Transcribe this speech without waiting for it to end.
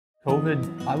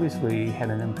COVID obviously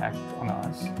had an impact on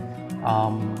us.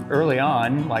 Early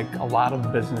on, like a lot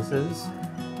of businesses,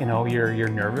 you're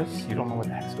nervous, you don't know what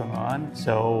the heck's going on.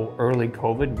 So early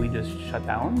COVID, we just shut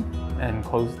down and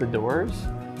closed the doors.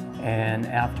 And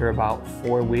after about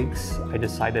 4 weeks, I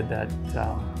decided that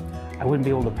I wouldn't be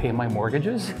able to pay my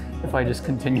mortgages if I just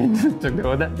continued to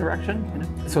go that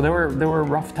direction. So there were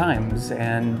rough times,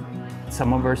 and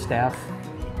some of our staff,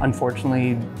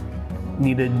 unfortunately,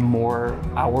 needed more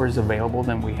hours available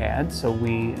than we had, so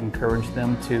we encouraged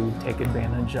them to take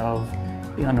advantage of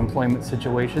the unemployment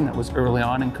situation that was early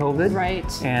on in COVID. Right.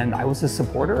 And I was a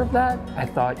supporter of that. I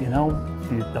thought, the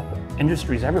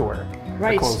industry's everywhere.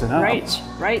 Right. Closing up.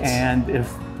 Right.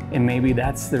 And maybe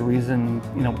that's the reason,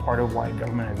 part of why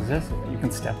government exists. You can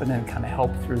step in and kind of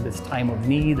help through this time of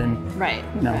need. And right.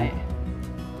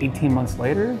 18 months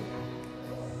later,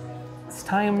 it's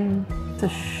time to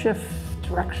shift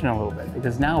direction a little bit,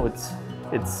 because now it's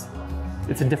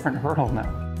a different hurdle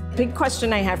now. Big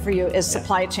question I have for you is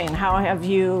supply chain. How have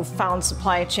you found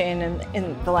supply chain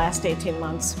in the last 18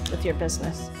 months with your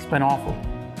business? It's been awful.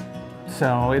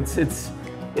 So it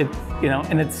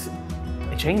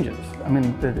changes. I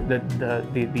mean,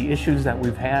 the issues that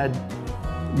we've had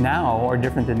now are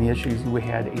different than the issues we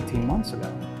had 18 months ago.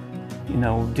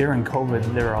 During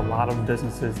COVID, there are a lot of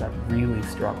businesses that really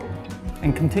struggled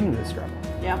and continue to struggle.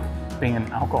 Yeah. Being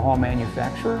an alcohol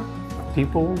manufacturer,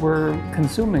 people were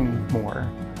consuming more.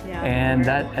 Yeah. And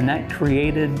that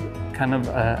created kind of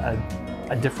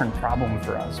a different problem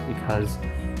for us, because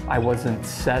I wasn't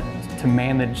set to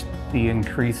manage the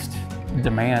increased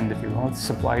demand, if you will. It's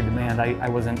supply demand. I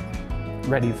wasn't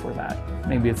ready for that.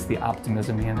 Maybe it's the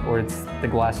optimism, or it's the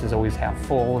glass is always half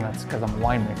full, and that's because I'm a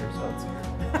winemaker, so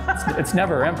it's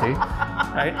never empty,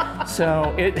 right?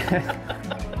 So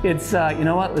it's you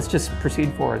know what? Let's just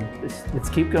proceed forward. Let's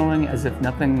keep going as if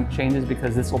nothing changes,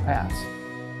 because this will pass.